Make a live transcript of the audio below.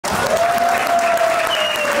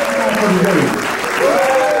for today.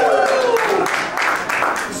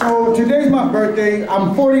 So today's my birthday.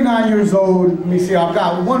 I'm 49 years old. Let me see, I've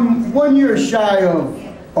got one year shy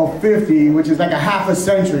of 50, which is like a half a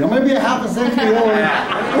century. I'm gonna be a half a century old.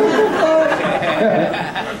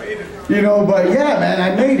 You know, but yeah, man,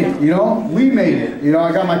 I made it. You know, we made it. You know,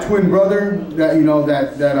 I got my twin brother that you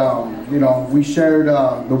know we shared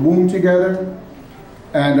the womb together,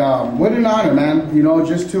 and what an honor, man. You know,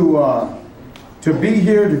 just to be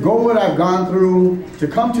here, to go what I've gone through, to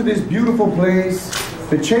come to this beautiful place,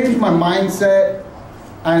 to change my mindset,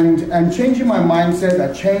 and changing my mindset,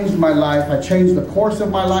 that changed my life. I changed the course of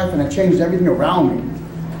my life, and I changed everything around me.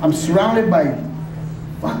 I'm surrounded by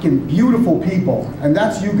fucking beautiful people, and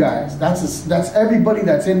that's you guys. That's everybody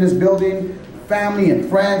that's in this building, family and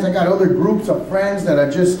friends. I got other groups of friends that I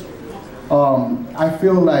just, I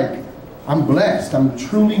feel like I'm blessed. I'm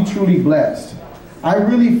truly, truly blessed. I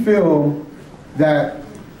really feel that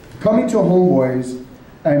coming to Homeboys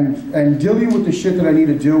and dealing with the shit that I need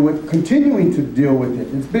to deal with, continuing to deal with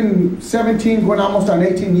it. It's been 17, going almost on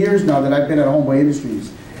 18 years now that I've been at Homeboy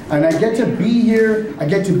Industries. And I get to be here, I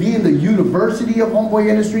get to be in the University of Homeboy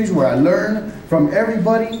Industries where I learn from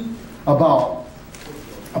everybody about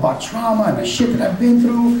trauma and the shit that I've been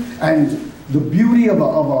through and the beauty of an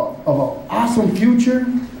awesome future.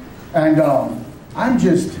 And I'm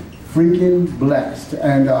just freaking blessed.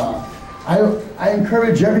 And I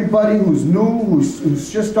encourage everybody who's new,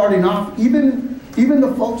 who's just starting off, even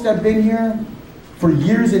the folks that have been here for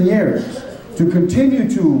years and years, to continue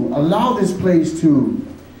to allow this place to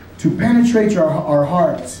penetrate our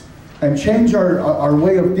hearts and change our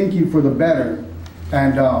way of thinking for the better,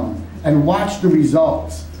 and watch the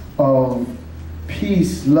results of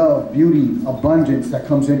peace, love, beauty, abundance that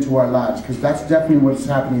comes into our lives, because that's definitely what's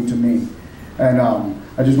happening to me. And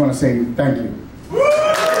I just want to say thank you.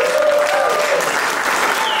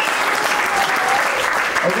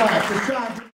 All right,